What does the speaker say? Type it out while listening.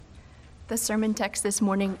The sermon text this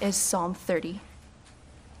morning is Psalm 30.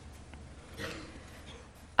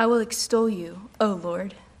 I will extol you, O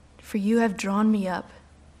Lord, for you have drawn me up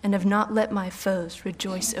and have not let my foes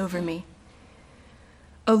rejoice over me.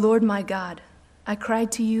 O Lord my God, I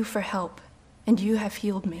cried to you for help, and you have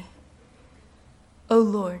healed me. O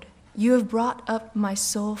Lord, you have brought up my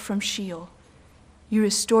soul from Sheol. You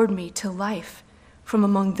restored me to life from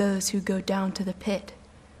among those who go down to the pit.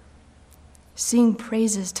 Sing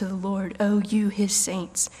praises to the Lord, O you his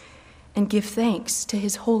saints, and give thanks to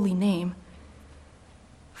his holy name.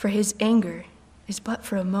 For his anger is but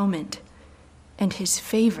for a moment, and his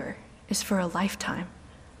favor is for a lifetime.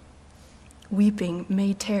 Weeping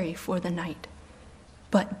may tarry for the night,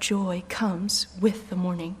 but joy comes with the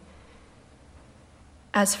morning.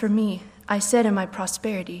 As for me, I said in my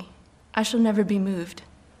prosperity, I shall never be moved.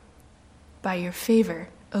 By your favor,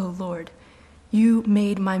 O Lord, you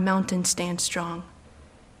made my mountain stand strong.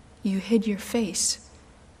 You hid your face.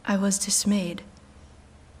 I was dismayed.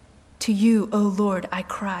 To you, O Lord, I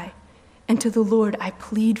cry, and to the Lord I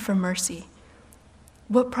plead for mercy.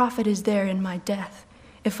 What profit is there in my death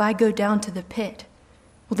if I go down to the pit?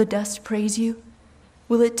 Will the dust praise you?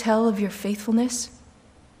 Will it tell of your faithfulness?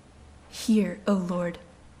 Hear, O Lord,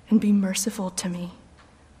 and be merciful to me.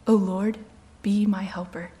 O Lord, be my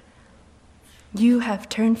helper. You have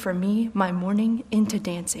turned for me my mourning into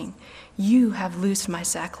dancing. You have loosed my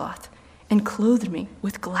sackcloth and clothed me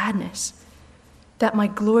with gladness, that my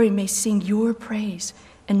glory may sing your praise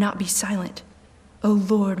and not be silent. O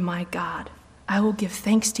Lord my God, I will give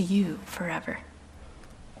thanks to you forever.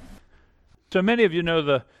 So many of you know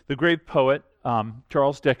the great poet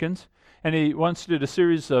Charles Dickens, and he once did a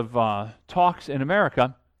series of talks in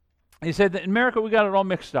America. He said that in America we got it all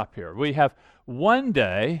mixed up here. We have one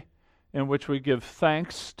day in which we give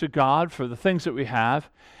thanks to God for the things that we have,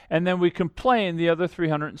 and then we complain the other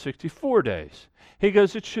 364 days. He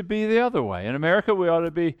goes, it should be the other way. In America, we ought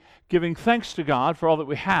to be giving thanks to God for all that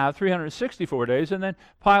we have, 364 days, and then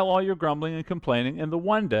pile all your grumbling and complaining in the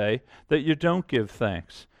one day that you don't give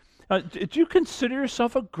thanks. Do you consider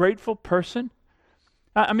yourself a grateful person?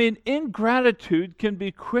 I mean, ingratitude can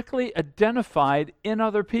be quickly identified in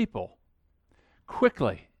other people.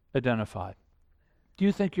 Quickly identified. Do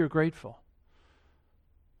you think you're grateful?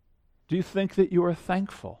 Do you think that you are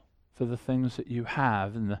thankful for the things that you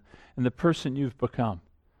have and the person you've become?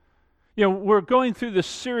 You know, we're going through this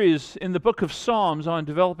series in the book of Psalms on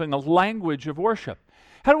developing a language of worship.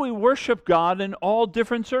 How do we worship God in all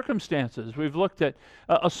different circumstances? We've looked at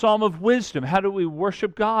a psalm of wisdom. How do we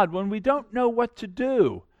worship God when we don't know what to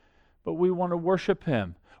do, but we want to worship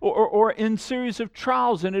him? Or in series of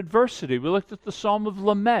trials and adversity, we looked at the Psalm of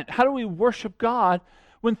Lament. How do we worship God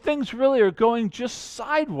when things really are going just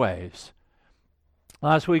sideways?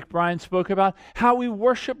 Last week, Brian spoke about how we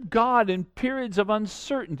worship God in periods of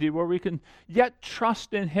uncertainty where we can yet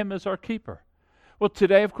trust in him as our keeper. Well,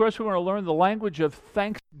 today, of course, we want to learn the language of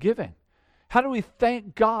thanksgiving. How do we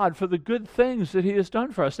thank God for the good things that he has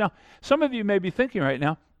done for us? Now, some of you may be thinking right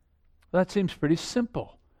now, well, that seems pretty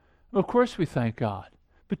simple. Of course we thank God.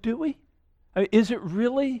 But do we? I mean, is it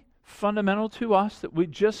really fundamental to us that we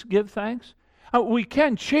just give thanks? We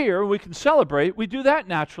can cheer, we can celebrate. We do that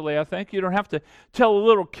naturally, I think. You don't have to tell a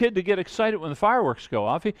little kid to get excited when the fireworks go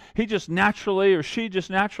off. He just naturally, or she just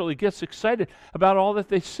naturally gets excited about all that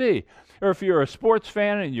they see. Or if you're a sports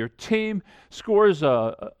fan and your team scores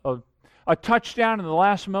a touchdown in the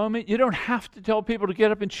last moment, you don't have to tell people to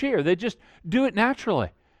get up and cheer. They just do it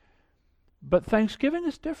naturally. But Thanksgiving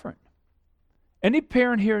is different. Any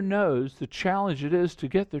parent here knows the challenge it is to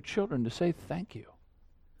get their children to say thank you.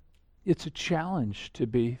 It's a challenge to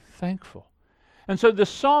be thankful. And so the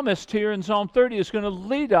psalmist here in Psalm 30 is going to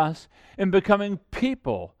lead us in becoming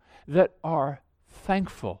people that are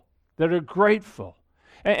thankful, that are grateful.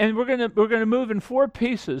 And we're going to move in four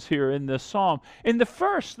pieces here in this psalm. In the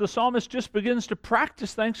first, the psalmist just begins to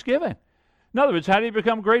practice thanksgiving. In other words, how do you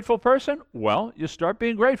become a grateful person? Well, you start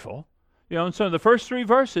being grateful. You know, and so in the first three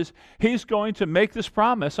verses, he's going to make this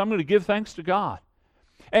promise, I'm going to give thanks to God.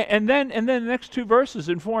 And then the next two verses,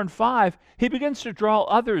 in 4 and 5, he begins to draw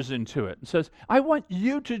others into it and says, I want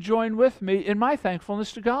you to join with me in my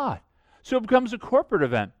thankfulness to God. So it becomes a corporate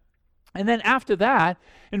event. And then after that,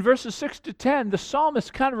 in verses 6 to 10, the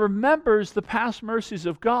psalmist kind of remembers the past mercies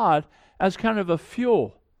of God as kind of a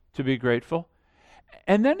fuel to be grateful.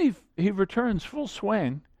 And then he returns full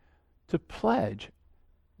swing to pledge,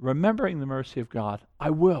 remembering the mercy of God, I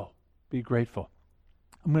will be grateful.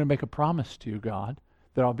 I'm going to make a promise to you, God,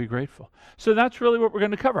 that I'll be grateful. So that's really what we're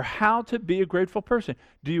going to cover, how to be a grateful person.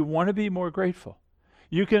 Do you want to be more grateful?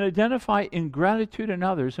 You can identify ingratitude in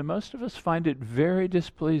others, and most of us find it very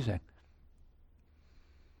displeasing.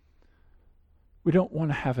 we don't want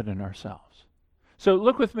to have it in ourselves. So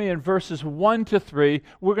look with me in verses 1 to 3.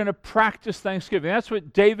 We're going to practice thanksgiving. That's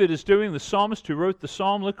what David is doing, the psalmist who wrote the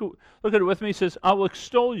psalm. Look at it with me. He says, I will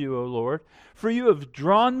extol you, O Lord, for you have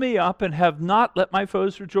drawn me up and have not let my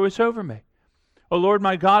foes rejoice over me. O Lord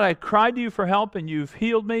my God, I cried to you for help, and you've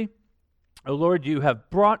healed me. O Lord, you have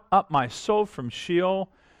brought up my soul from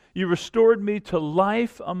Sheol. You restored me to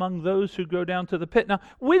life among those who go down to the pit. Now,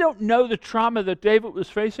 we don't know the trauma that David was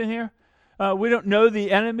facing here. We don't know the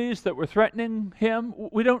enemies that were threatening him.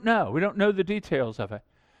 We don't know. We don't know the details of it.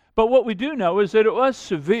 But what we do know is that it was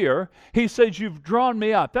severe. He says, you've drawn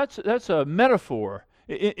me up. That's a metaphor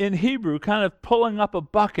in Hebrew, kind of pulling up a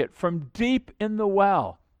bucket from deep in the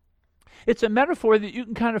well. It's a metaphor that you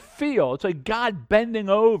can kind of feel. It's like God bending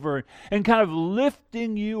over and kind of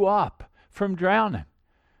lifting you up from drowning.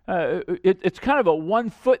 It's kind of a one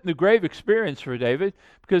foot in the grave experience for David,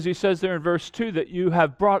 because he says there in verse 2 that you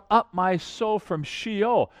have brought up my soul from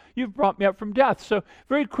Sheol. You've brought me up from death. So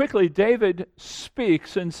very quickly, David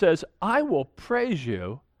speaks and says, I will praise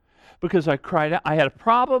you because I cried out. I had a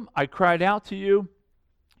problem. I cried out to you.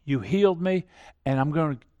 You healed me, and I'm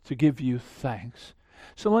going to give you thanks.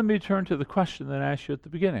 So let me turn to the question that I asked you at the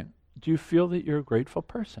beginning. Do you feel that you're a grateful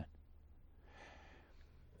person?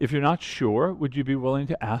 If you're not sure, would you be willing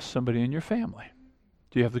to ask somebody in your family?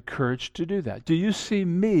 Do you have the courage to do that? Do you see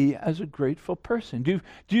me as a grateful person? Do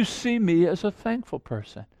you see me as a thankful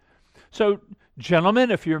person? So, gentlemen,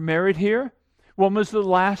 if you're married here, when was the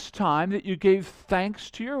last time that you gave thanks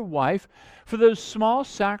to your wife for those small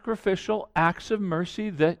sacrificial acts of mercy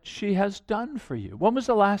that she has done for you? When was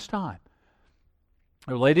the last time?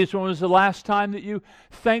 Or ladies, when was the last time that you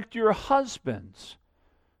thanked your husbands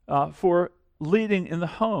for leading in the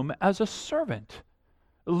home as a servant,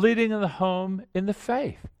 leading in the home in the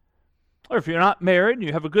faith? Or if you're not married and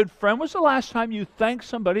you have a good friend, when's the last time you thanked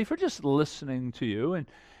somebody for just listening to you,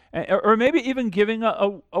 or maybe even giving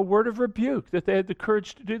a word of rebuke, that they had the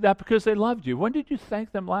courage to do that because they loved you? When did you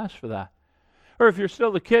thank them last for that? Or if you're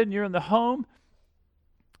still a kid and you're in the home,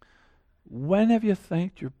 when have you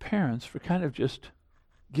thanked your parents for kind of just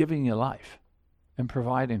giving you life and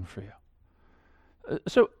providing for you?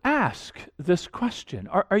 So ask this question.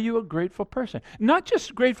 Are you a grateful person? Not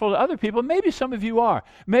just grateful to other people. Maybe some of you are.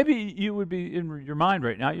 Maybe you would be in your mind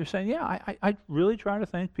right now, you're saying, yeah, I really try to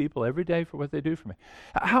thank people every day for what they do for me.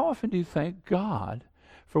 How often do you thank God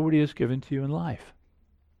for what he has given to you in life?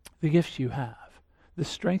 The gifts you have, the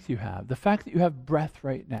strength you have, the fact that you have breath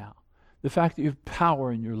right now, the fact that you have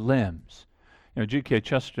power in your limbs. You know, G.K.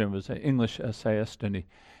 Chesterton was an English essayist, and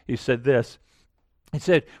he said this. He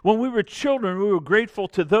said, when we were children, we were grateful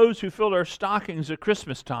to those who filled our stockings at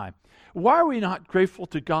Christmas time. Why are we not grateful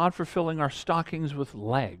to God for filling our stockings with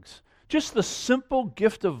legs? Just the simple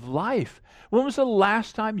gift of life. When was the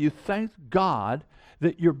last time you thanked God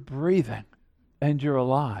that you're breathing and you're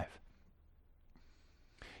alive?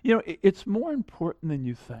 You know, it's more important than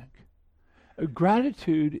you think.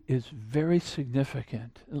 Gratitude is very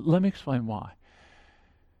significant. Let me explain why.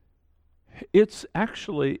 It's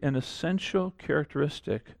actually an essential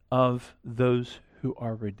characteristic of those who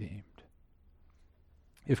are redeemed.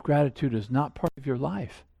 If gratitude is not part of your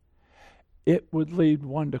life, it would lead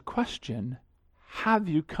one to question, have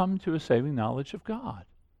you come to a saving knowledge of God?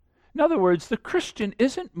 In other words, the Christian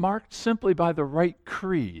isn't marked simply by the right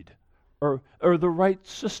creed or the right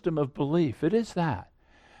system of belief. It is that.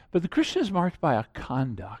 But the Christian is marked by a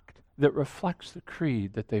conduct that reflects the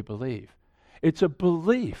creed that they believe. It's a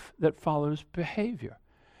belief that follows behavior.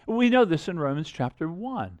 We know this in Romans chapter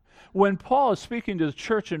 1. When Paul is speaking to the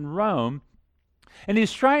church in Rome, and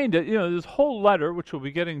he's trying to, this whole letter, which we'll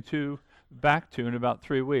be getting back to in about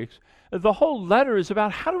 3 weeks, the whole letter is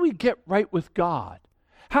about how do we get right with God?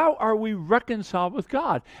 How are we reconciled with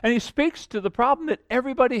God? And he speaks to the problem that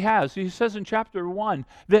everybody has. He says in chapter 1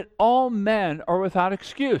 that all men are without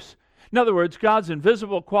excuse. In other words, God's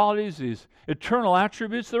invisible qualities, these eternal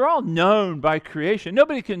attributes, they're all known by creation.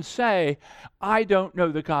 Nobody can say, I don't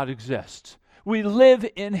know that God exists. We live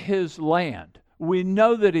in his land. We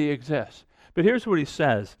know that he exists. But here's what he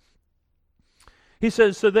says. He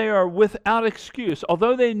says, so they are without excuse.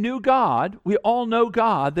 Although they knew God, we all know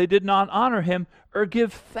God, they did not honor him or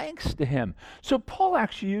give thanks to him. So Paul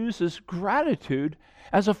actually uses gratitude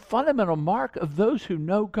as a fundamental mark of those who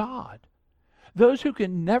know God. Those who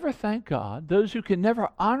can never thank God, those who can never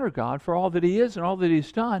honor God for all that he is and all that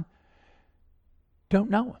he's done, don't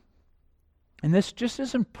know him. And this just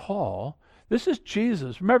isn't Paul. This is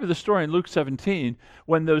Jesus. Remember the story in Luke 17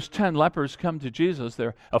 when those 10 lepers come to Jesus.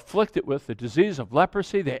 They're afflicted with the disease of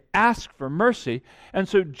leprosy. They ask for mercy. And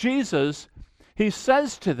so Jesus, he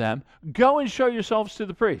says to them, go and show yourselves to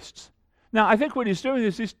the priests. Now, I think what he's doing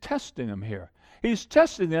is he's testing them here. He's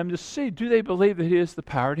testing them to see, do they believe that he has the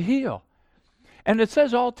power to heal? And it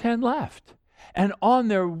says all 10 left. And on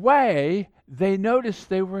their way, they noticed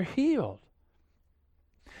they were healed.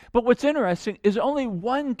 But what's interesting is only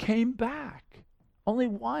one came back. Only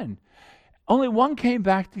one. Only one came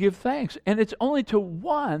back to give thanks. And it's only to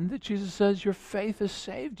one that Jesus says, your faith has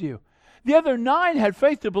saved you. The other 9 had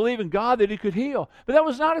faith to believe in God that he could heal. But that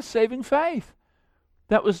was not a saving faith.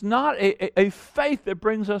 That was not a faith that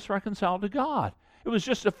brings us reconciled to God. It was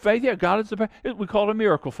just a faith. Yeah, God is the power. We call it a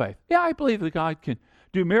miracle faith. Yeah, I believe that God can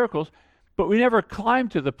do miracles. But we never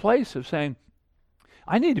climbed to the place of saying,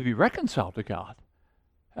 I need to be reconciled to God.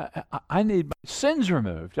 I need my sins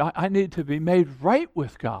removed. I need to be made right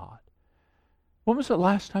with God. When was the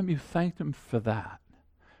last time you thanked him for that?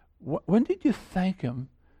 When did you thank him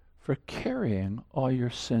for carrying all your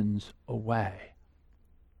sins away?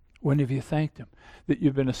 When have you thanked him that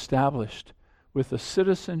you've been established with a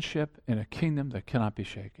citizenship in a kingdom that cannot be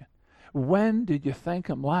shaken? When did you thank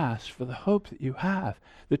him last for the hope that you have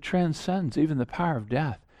that transcends even the power of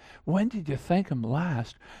death? When did you thank him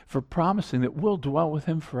last for promising that we'll dwell with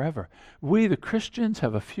him forever? We, the Christians,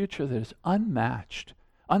 have a future that is unmatched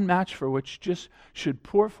for which just should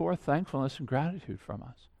pour forth thankfulness and gratitude from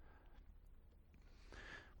us.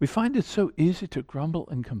 We find it so easy to grumble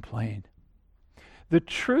and complain. The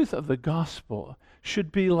truth of the gospel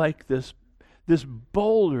should be like this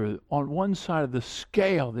boulder on one side of the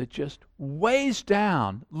scale that just weighs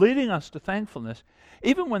down, leading us to thankfulness.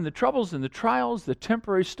 Even when the troubles and the trials, the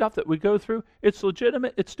temporary stuff that we go through, it's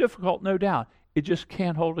legitimate, it's difficult, no doubt. It just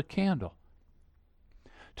can't hold a candle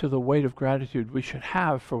to the weight of gratitude we should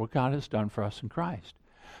have for what God has done for us in Christ.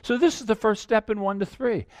 So this is the first step in 1 to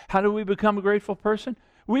 3. How do we become a grateful person?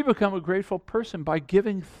 We become a grateful person by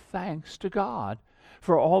giving thanks to God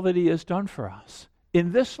for all that he has done for us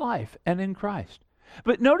in this life and in Christ.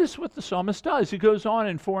 But notice what the psalmist does. He goes on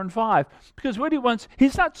in 4 and 5, because what he wants,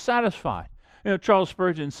 he's not satisfied. You know, Charles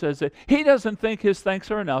Spurgeon says that he doesn't think his thanks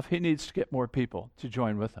are enough. He needs to get more people to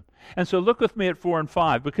join with him. And so look with me at 4 and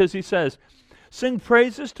 5, because he says, sing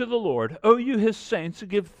praises to the Lord, O you his saints, and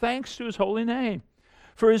give thanks to his holy name.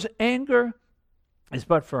 For his anger is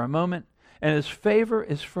but for a moment, and his favor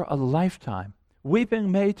is for a lifetime.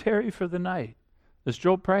 Weeping may tarry for the night, as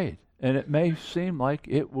Joel prayed, and it may seem like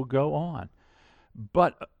it will go on.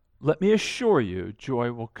 But let me assure you,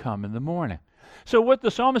 joy will come in the morning. So what the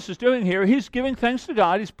psalmist is doing here, he's giving thanks to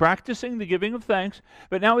God. He's practicing the giving of thanks,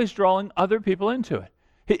 but now he's drawing other people into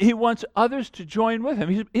it. He wants others to join with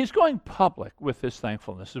him. He's going public with his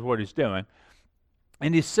thankfulness is what he's doing.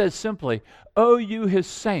 And he says simply, "O you his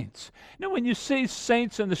saints." Now, when you see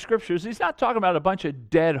saints in the scriptures, he's not talking about a bunch of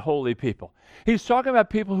dead holy people. He's talking about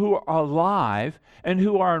people who are alive and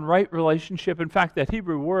who are in right relationship. In fact, that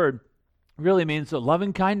Hebrew word really means the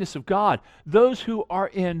loving kindness of God. Those who are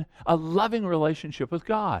in a loving relationship with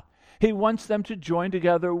God. He wants them to join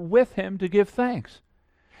together with him to give thanks.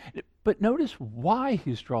 But notice why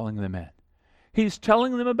he's drawing them in. He's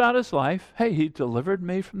telling them about his life. Hey, he delivered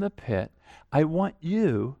me from the pit. I want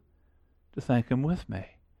you to thank him with me.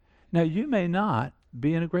 Now, you may not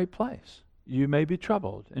be in a great place. You may be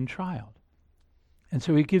troubled and trialed. And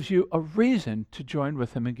so he gives you a reason to join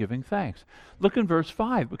with him in giving thanks. Look in verse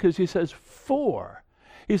 5, because he says, for.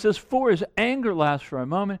 He says, for his anger lasts for a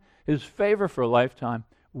moment, his favor for a lifetime.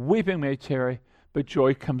 Weeping may tarry, but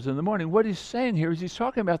joy comes in the morning. What he's saying here is he's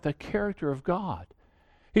talking about the character of God.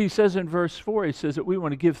 He says in verse 4, he says that we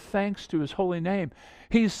want to give thanks to his holy name.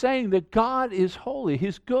 He's saying that God is holy,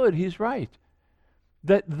 he's good, he's right.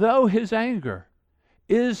 That though his anger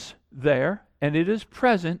is there, and it is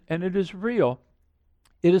present, and it is real,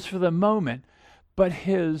 it is for the moment, but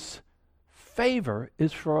his favor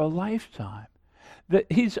is for a lifetime. That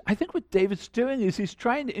I think what David's doing is he's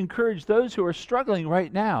trying to encourage those who are struggling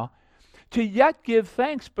right now to yet give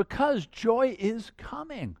thanks because joy is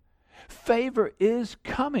coming. Favor is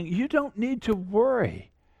coming. You don't need to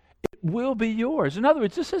worry. It will be yours. In other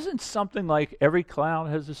words, this isn't something like every cloud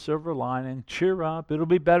has a silver lining. Cheer up. It'll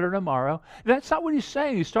be better tomorrow. That's not what he's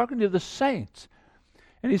saying. He's talking to the saints.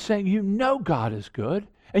 And he's saying, you know God is good,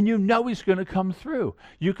 and you know he's going to come through.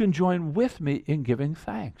 You can join with me in giving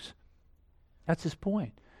thanks. That's his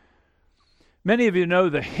point. Many of you know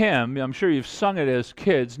the hymn. I'm sure you've sung it as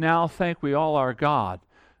kids. Now thank we all our God.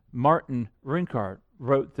 Martin Rinkart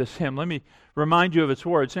wrote this hymn. Let me remind you of its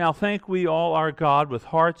words. Now thank we all our God with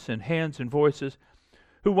hearts and hands and voices,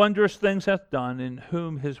 who wondrous things hath done, in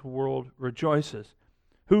whom his world rejoices,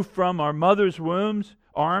 who from our mother's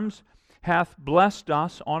arms hath blessed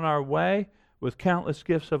us on our way with countless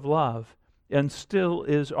gifts of love, and still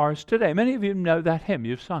is ours today. Many of you know that hymn.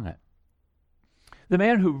 You've sung it. The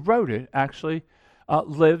man who wrote it actually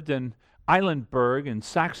lived in Eilenburg in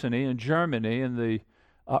Saxony in Germany in the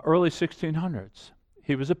early 1600s.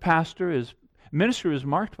 He was a pastor. His ministry was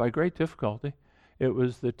marked by great difficulty. It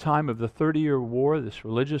was the time of the 30-Year War, this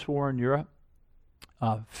religious war in Europe.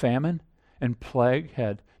 Famine and plague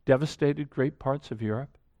had devastated great parts of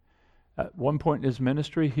Europe. At one point in his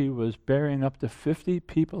ministry, he was burying up to 50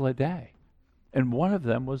 people a day, and one of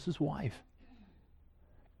them was his wife.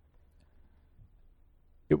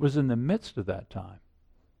 It was in the midst of that time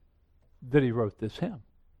that he wrote this hymn.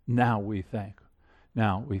 Now we thank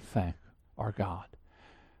our God.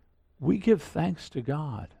 We give thanks to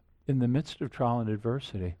God in the midst of trial and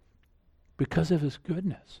adversity because of his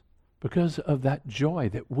goodness, because of that joy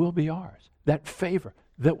that will be ours, that favor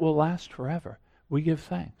that will last forever. We give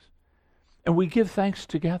thanks. And we give thanks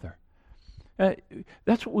together.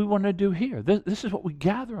 That's what we want to do here. This is what we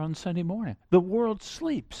gather on Sunday morning. The world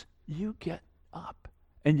sleeps. You get up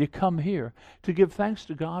and you come here to give thanks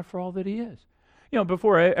to God for all that he is. You know,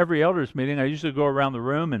 before every elders meeting, I usually go around the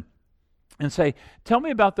room and say, tell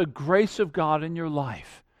me about the grace of God in your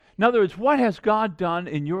life. In other words, what has God done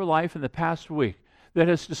in your life in the past week that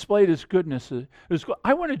has displayed his goodness?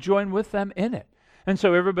 I want to join with them in it. And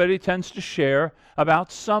so everybody tends to share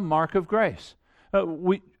about some mark of grace.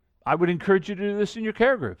 I would encourage you to do this in your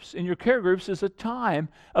care groups. In your care groups is a time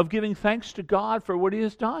of giving thanks to God for what he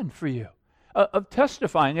has done for you, of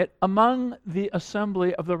testifying it among the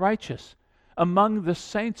assembly of the righteous, among the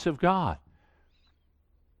saints of God.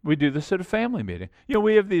 We do this at a family meeting. You know,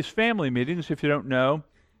 we have these family meetings, if you don't know,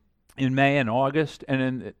 in May and August,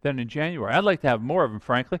 and then in January. I'd like to have more of them,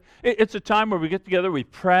 frankly. It's a time where we get together, we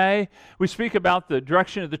pray, we speak about the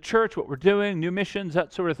direction of the church, what we're doing, new missions,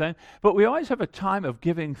 that sort of thing. But we always have a time of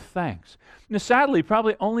giving thanks. Now, sadly,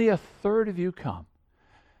 probably only a third of you come.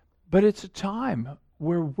 But it's a time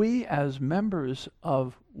where we, as members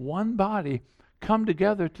of one body, come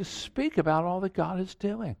together to speak about all that God is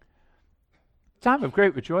doing. Time of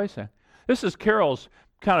great rejoicing. This is Carol's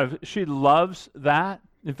she loves that.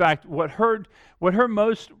 In fact, one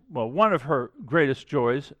of her greatest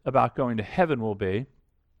joys about going to heaven will be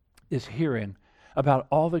is hearing about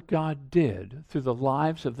all that God did through the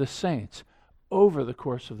lives of the saints over the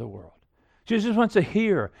course of the world. She just wants to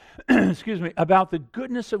hear, about the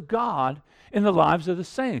goodness of God in the lives of the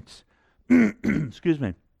saints.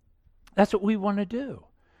 That's what we want to do.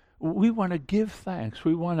 We want to give thanks.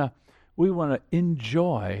 We want to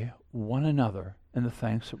enjoy one another and the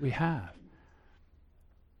thanks that we have.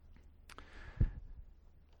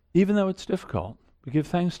 Even though it's difficult, we give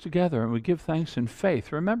thanks together and we give thanks in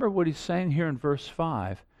faith. Remember what he's saying here in verse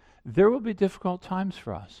 5. There will be difficult times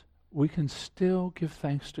for us. We can still give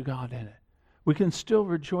thanks to God in it. We can still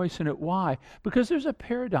rejoice in it. Why? Because there's a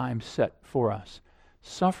paradigm set for us.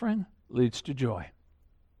 Suffering leads to joy.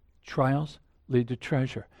 Trials lead to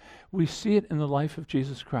treasure. We see it in the life of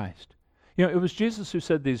Jesus Christ. You know, it was Jesus who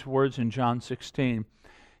said these words in John 16.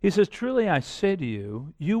 He says, "Truly I say to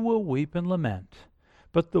you, you will weep and lament,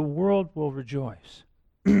 but the world will rejoice.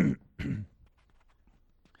 You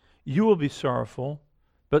will be sorrowful,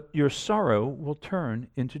 but your sorrow will turn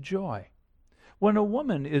into joy. When a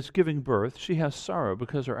woman is giving birth, she has sorrow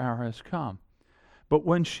because her hour has come. But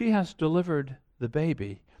when she has delivered the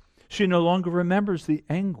baby, she no longer remembers the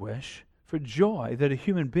anguish for joy that a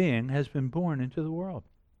human being has been born into the world.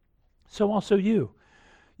 So also you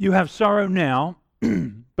have sorrow now,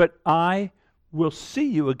 but I will see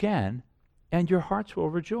you again, and your hearts will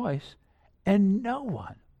rejoice, and no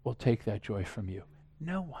one will take that joy from you.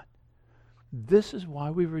 No one. This is why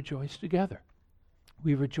we rejoice together.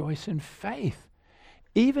 We rejoice in faith,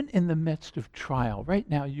 even in the midst of trial. Right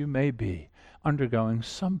now you may be undergoing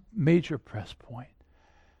some major press point.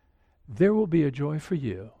 There will be a joy for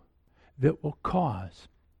you that will cause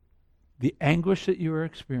the anguish that you are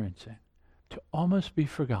experiencing to almost be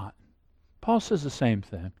forgotten. Paul says the same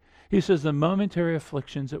thing. He says the momentary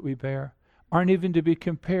afflictions that we bear aren't even to be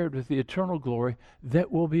compared with the eternal glory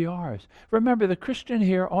that will be ours. Remember, the Christian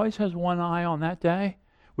here always has one eye on that day.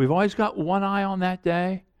 We've always got one eye on that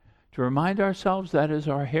day to remind ourselves that is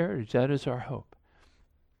our heritage, that is our hope.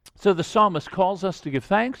 So the psalmist calls us to give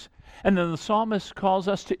thanks, and then the psalmist calls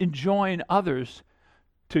us to enjoin others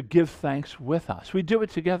to give thanks with us. We do it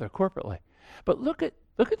together corporately. But look at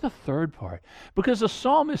the third part, because the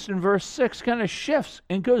psalmist in verse 6 kind of shifts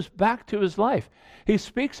and goes back to his life. He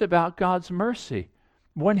speaks about God's mercy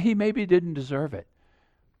when he maybe didn't deserve it.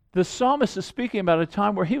 The psalmist is speaking about a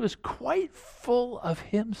time where he was quite full of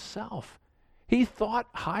himself. He thought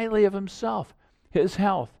highly of himself, his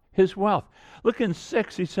health, his wealth. Look in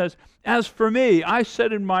 6, he says, "As for me, I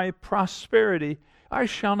said in my prosperity, I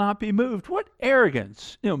shall not be moved. What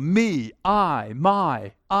arrogance. Me, I,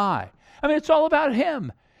 my, I. I mean, it's all about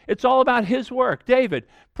him. It's all about his work. David,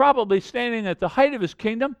 probably standing at the height of his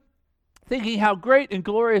kingdom, thinking how great and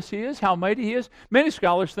glorious he is, how mighty he is. Many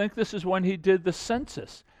scholars think this is when he did the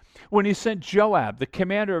census, when he sent Joab, the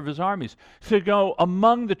commander of his armies, to go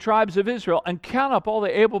among the tribes of Israel and count up all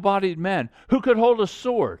the able-bodied men who could hold a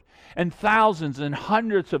sword, and thousands and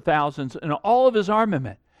hundreds of thousands and all of his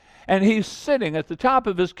armament. And he's sitting at the top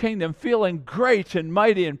of his kingdom feeling great and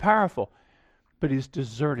mighty and powerful. But he's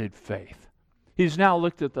deserted faith. He's now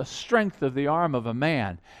looked at the strength of the arm of a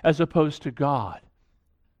man as opposed to God.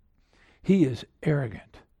 He is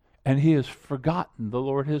arrogant, and he has forgotten the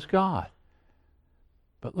Lord his God.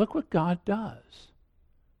 But look what God does.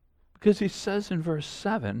 Because he says in verse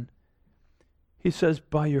 7, he says,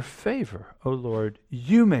 by your favor, O Lord,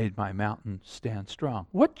 you made my mountain stand strong.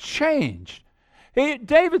 What changed?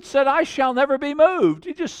 David said, I shall never be moved.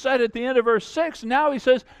 He just said at the end of verse 6, now he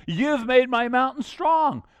says, you've made my mountain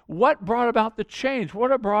strong. What brought about the change?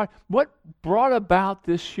 What brought about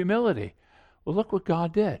this humility? Well, look what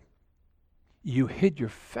God did. You hid your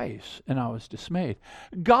face, and I was dismayed.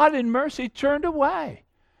 God in mercy turned away.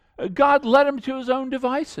 God led him to his own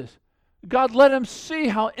devices. God let him see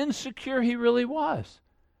how insecure he really was.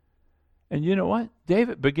 And you know what?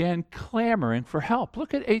 David began clamoring for help.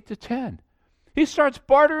 Look at 8 to 10. He starts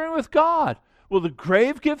bartering with God. Will the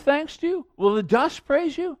grave give thanks to you? Will the dust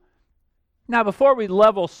praise you? Now, before we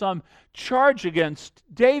level some charge against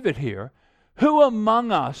David here, who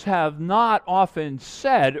among us have not often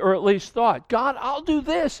said, or at least thought, God, I'll do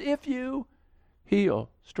this if you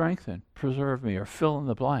heal, strengthen, preserve me, or fill in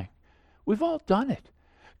the blank? We've all done it.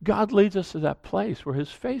 God leads us to that place where his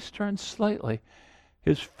face turns slightly,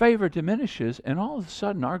 his favor diminishes, and all of a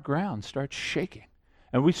sudden our ground starts shaking,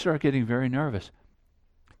 and we start getting very nervous.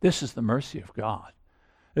 This is the mercy of God.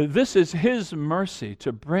 This is his mercy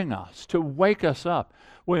to bring us, to wake us up.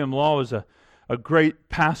 William Law was a great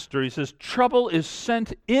pastor. He says, trouble is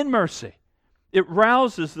sent in mercy. It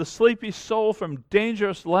rouses the sleepy soul from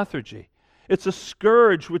dangerous lethargy. It's a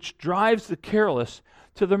scourge which drives the careless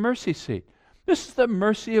to the mercy seat. This is the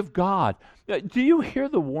mercy of God. Do you hear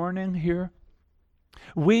the warning here?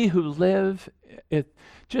 We who live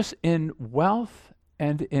just in wealth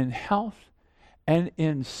and in health and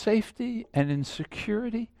in safety and in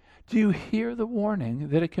security, do you hear the warning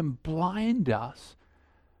that it can blind us?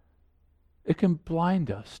 It can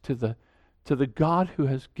blind us to the God who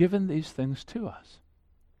has given these things to us.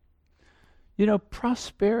 You know,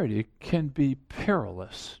 prosperity can be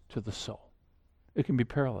perilous to the soul. It can be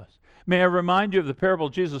perilous. May I remind you of the parable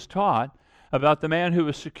Jesus taught about the man who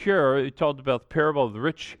was secure. He told about the parable of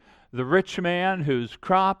the rich man whose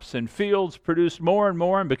crops and fields produced more and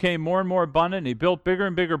more and became more and more abundant. He built bigger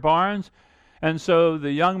and bigger barns. And so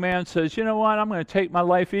the young man says, you know what, I'm going to take my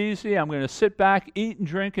life easy. I'm going to sit back, eat and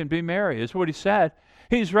drink, and be merry, is what he said.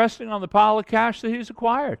 He's resting on the pile of cash that he's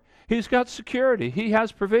acquired. He's got security. He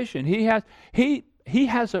has provision. He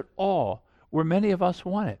has it all where many of us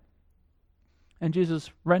want it. And Jesus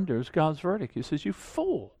renders God's verdict. He says, you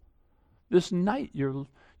fool, this night your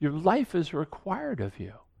life is required of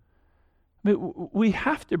you. I mean, we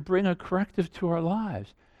have to bring a corrective to our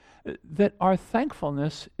lives, that our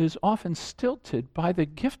thankfulness is often stilted by the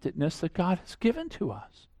giftedness that God has given to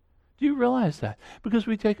us. Do you realize that? Because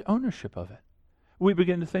we take ownership of it. We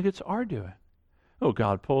begin to think it's our doing. Oh,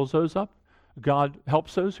 God pulls those up. God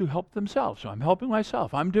helps those who help themselves. So I'm helping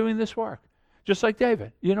myself. I'm doing this work. Just like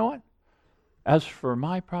David. You know what? As for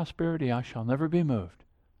my prosperity, I shall never be moved.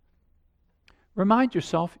 Remind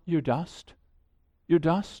yourself, you're dust. You're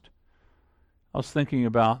dust. I was thinking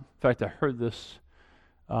about, in fact, I heard this,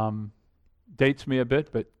 dates me a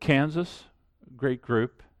bit, but Kansas, a great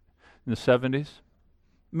group in the 70s.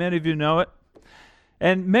 Many of you know it.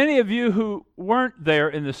 And many of you who weren't there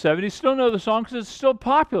in the 70s still know the song because it's still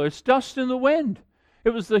popular. It's Dust in the Wind. It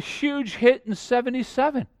was the huge hit in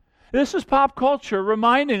 77. This is pop culture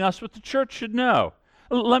reminding us what the church should know.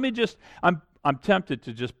 Let me just, I'm tempted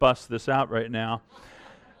to just bust this out right now.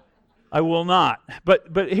 I will not.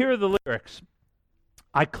 But here are the lyrics.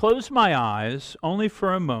 I close my eyes only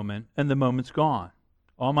for a moment, and the moment's gone.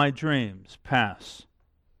 All my dreams pass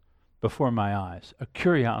before my eyes. A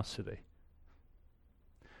curiosity.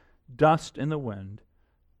 Dust in the wind.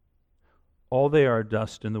 All they are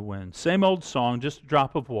dust in the wind. Same old song, just a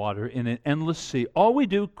drop of water in an endless sea. All we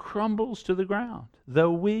do crumbles to the ground,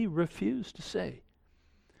 though we refuse to see.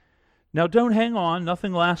 Now don't hang on.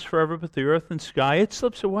 Nothing lasts forever but the earth and sky. It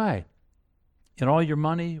slips away. And all your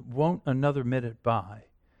money won't another minute buy.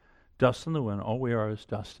 Dust in the wind. All we are is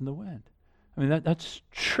dust in the wind. I mean, that's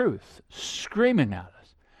truth screaming at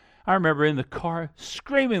us. I remember in the car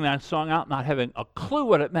screaming that song out, not having a clue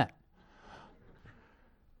what it meant.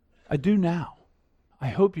 I do now. I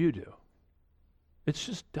hope you do. It's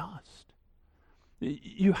just dust.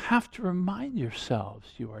 You have to remind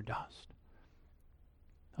yourselves you are dust.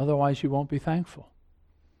 Otherwise, you won't be thankful.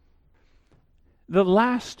 The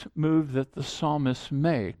last move that the psalmist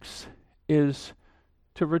makes is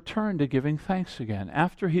to return to giving thanks again.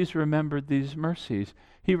 After he's remembered these mercies,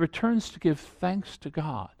 he returns to give thanks to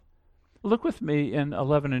God. Look with me in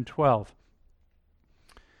 11 and 12.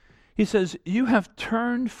 He says, "You have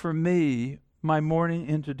turned for me my mourning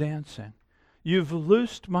into dancing. You've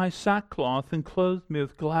loosed my sackcloth and clothed me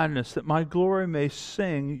with gladness, that my glory may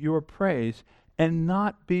sing your praise and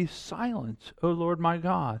not be silent, O Lord my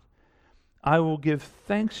God. I will give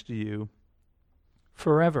thanks to you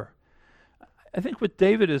forever." I think what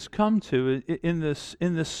David has come to in this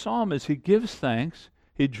psalm is he gives thanks,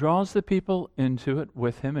 he draws the people into it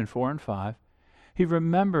with him in 4 and 5. He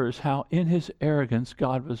remembers how in his arrogance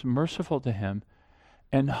God was merciful to him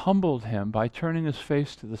and humbled him by turning his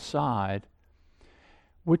face to the side,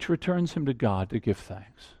 which returns him to God to give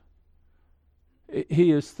thanks.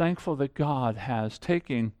 He is thankful that God has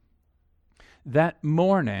taken that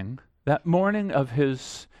mourning of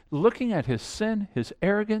his looking at his sin, his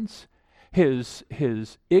arrogance,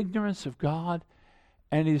 his ignorance of God,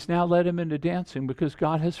 and he's now led him into dancing because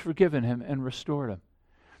God has forgiven him and restored him.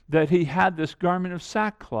 That he had this garment of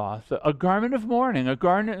sackcloth, a garment of mourning, a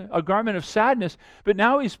garment of sadness, but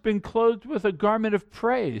now he's been clothed with a garment of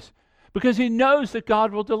praise because he knows that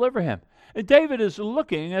God will deliver him. And David is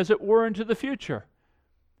looking, as it were, into the future.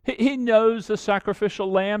 He knows the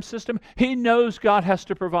sacrificial lamb system. He knows God has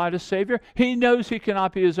to provide a Savior. He knows he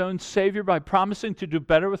cannot be his own Savior by promising to do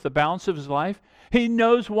better with the balance of his life. He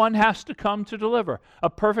knows one has to come to deliver, a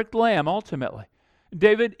perfect lamb ultimately.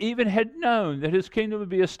 David even had known that his kingdom would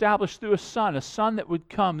be established through a son that would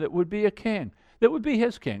come, that would be a king, that would be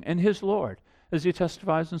his king and his Lord, as he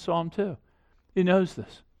testifies in Psalm 2. He knows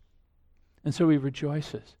this. And so he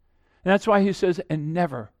rejoices. And that's why he says, "And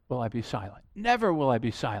never will I be silent. Never will I be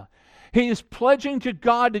silent." He is pledging to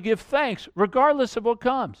God to give thanks regardless of what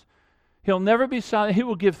comes. He'll never be silent. He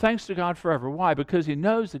will give thanks to God forever. Why? Because he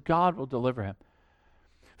knows that God will deliver him.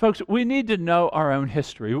 Folks, we need to know our own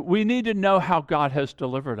history. We need to know how God has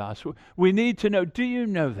delivered us. We need to know, do you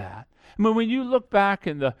know that? I mean, when you look back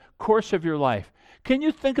in the course of your life, can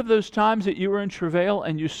you think of those times that you were in travail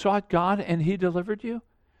and you sought God and he delivered you?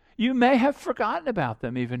 You may have forgotten about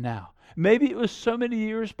them even now. Maybe it was so many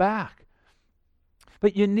years back.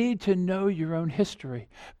 But you need to know your own history,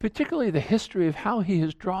 particularly the history of how he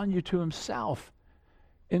has drawn you to himself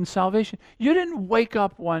in salvation. You didn't wake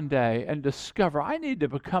up one day and discover, I need to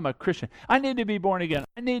become a Christian. I need to be born again.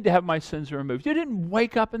 I need to have my sins removed. You didn't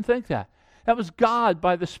wake up and think that. That was God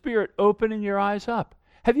by the Spirit opening your eyes up.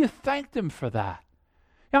 Have you thanked him for that?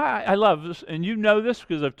 Now, I love this, and you know this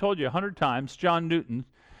because I've told you 100 times, John Newton,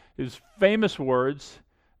 his famous words,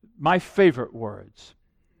 my favorite words,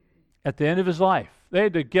 at the end of his life. They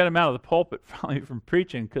had to get him out of the pulpit finally from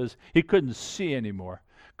preaching because he couldn't see anymore.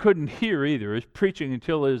 Couldn't hear either. He was preaching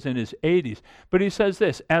until he was in his 80s. But he says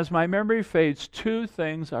this, "As my memory fades, two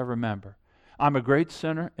things I remember. I'm a great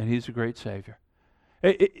sinner and he's a great Savior."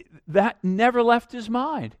 That never left his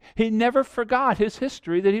mind. He never forgot his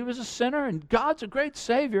history that he was a sinner and God's a great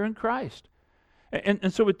Savior in Christ.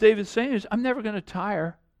 And so what David's saying is, I'm never going to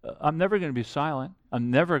tire. I'm never going to be silent. I'm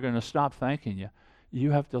never going to stop thanking you. You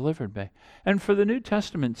have delivered me. And for the New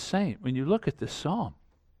Testament saint, when you look at this psalm,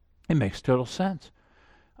 it makes total sense.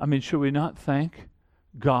 I mean, should we not thank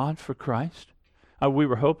God for Christ? We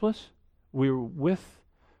were hopeless. We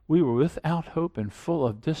were without hope and full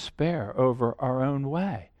of despair over our own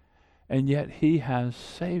way. And yet he has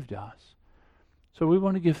saved us. So we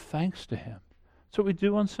want to give thanks to him. That's what we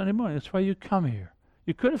do on Sunday morning. That's why you come here.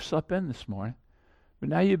 You could have slept in this morning. But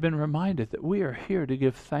now you've been reminded that we are here to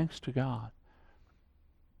give thanks to God.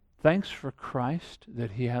 Thanks for Christ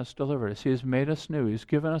that he has delivered us. He has made us new. He's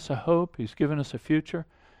given us a hope. He's given us a future.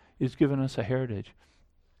 He's given us a heritage.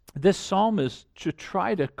 This psalm is to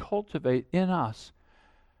try to cultivate in us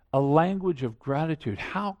a language of gratitude.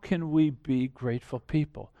 How can we be grateful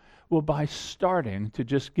people? Well, by starting to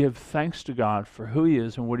just give thanks to God for who he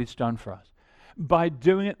is and what he's done for us. By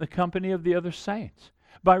doing it in the company of the other saints.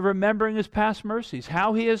 By remembering his past mercies,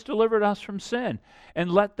 how he has delivered us from sin.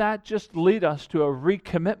 And let that just lead us to a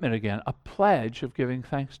recommitment again, a pledge of giving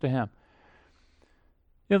thanks to him.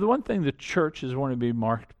 You know, the one thing the church is want to be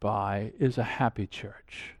marked by is a happy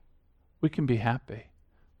church. We can be happy.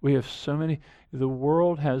 We have so many, the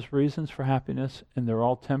world has reasons for happiness and they're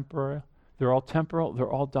all temporary. They're all temporal.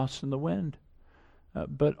 They're all dust in the wind.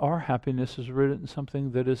 But our happiness is rooted in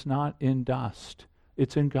something that is not in dust.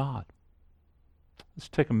 It's in God. Let's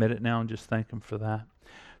take a minute now and just thank Him for that.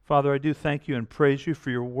 Father, I do thank You and praise You for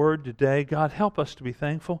Your word today. God, help us to be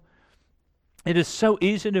thankful. It is so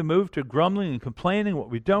easy to move to grumbling and complaining what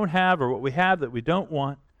we don't have or what we have that we don't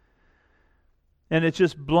want. And it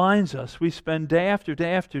just blinds us. We spend day after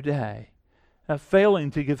day after day failing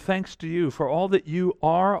to give thanks to You for all that You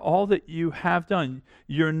are, all that You have done.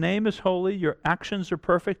 Your name is holy, Your actions are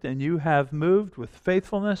perfect, and You have moved with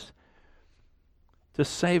faithfulness to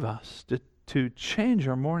save us, to change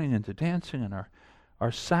our mourning into dancing and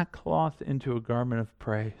our sackcloth into a garment of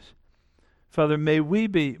praise. Father, may we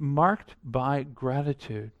be marked by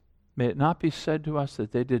gratitude. May it not be said to us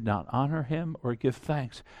that they did not honor Him or give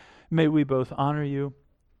thanks. May we both honor You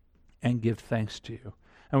and give thanks to You.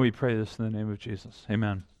 And we pray this in the name of Jesus.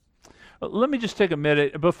 Amen. Let me just take a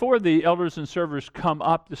minute before the elders and servers come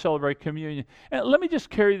up to celebrate communion. And let me just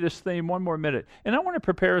carry this theme one more minute. And I want to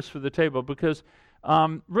prepare us for the table because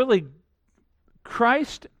really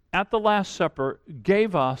Christ at the Last Supper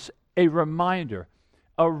gave us a reminder,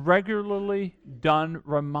 a regularly done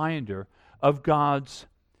reminder of God's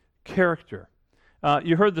character.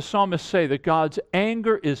 You heard the psalmist say that God's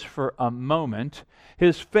anger is for a moment,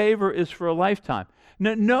 His favor is for a lifetime.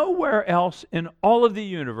 Nowhere else in all of the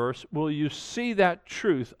universe will you see that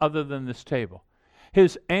truth other than this table.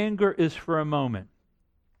 His anger is for a moment,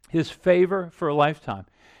 His favor for a lifetime.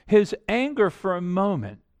 His anger for a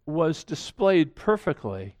moment was displayed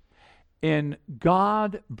perfectly in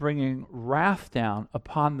God bringing wrath down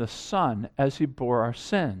upon the Son as He bore our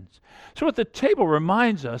sins. So what the table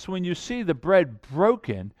reminds us when you see the bread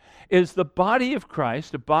broken is the body of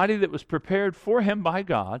Christ, a body that was prepared for Him by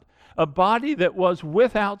God, a body that was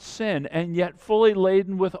without sin and yet fully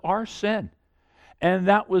laden with our sin. And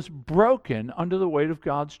that was broken under the weight of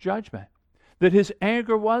God's judgment. That His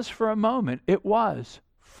anger was for a moment, it was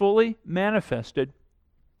fully manifested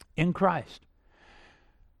in Christ.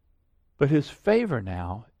 But His favor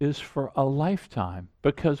now is for a lifetime,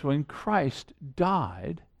 because when Christ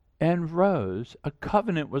died and rose, a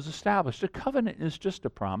covenant was established. A covenant is just a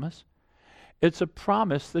promise. It's a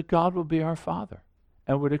promise that God will be our Father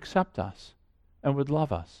and would accept us and would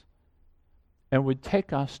love us and would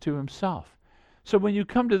take us to Himself. So when you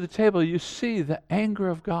come to the table, you see the anger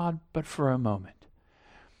of God, but for a moment.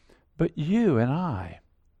 But you and I,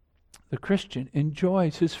 the Christian,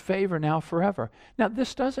 enjoys His favor now forever. Now,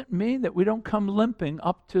 this doesn't mean that we don't come limping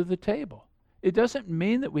up to the table. It doesn't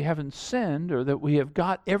mean that we haven't sinned or that we have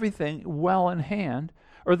got everything well in hand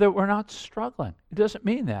or that we're not struggling. It doesn't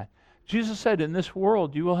mean that. Jesus said, in this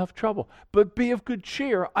world you will have trouble, but be of good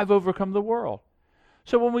cheer, I've overcome the world.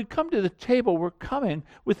 So when we come to the table, we're coming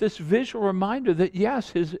with this visual reminder that yes,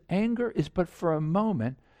 His anger is but for a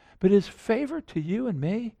moment, but His favor to you and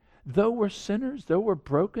me, though we're sinners, though we're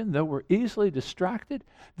broken, though we're easily distracted,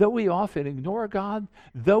 though we often ignore God,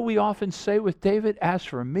 though we often say with David, as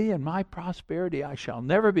for me and my prosperity, I shall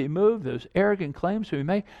never be moved, those arrogant claims we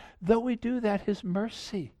make, though we do that, His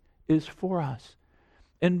mercy is for us.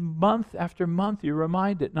 And month after month, you're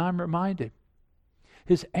reminded, and I'm reminded,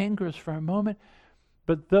 His anger is for a moment,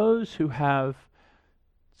 but those who have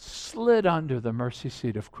slid under the mercy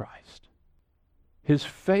seat of Christ, His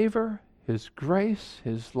favor, His grace,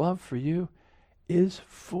 His love for you is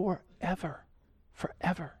forever,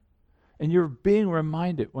 forever. And you're being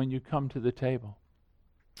reminded when you come to the table.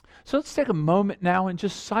 So let's take a moment now and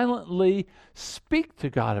just silently speak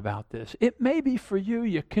to God about this. It may be for you,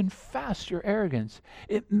 you confess your arrogance.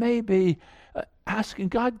 It may be asking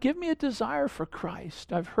God, give me a desire for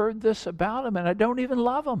Christ. I've heard this about Him and I don't even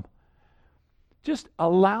love Him. Just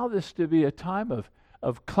allow this to be a time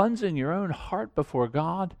of cleansing your own heart before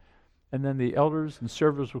God, and then the elders and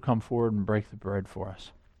servers will come forward and break the bread for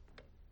us.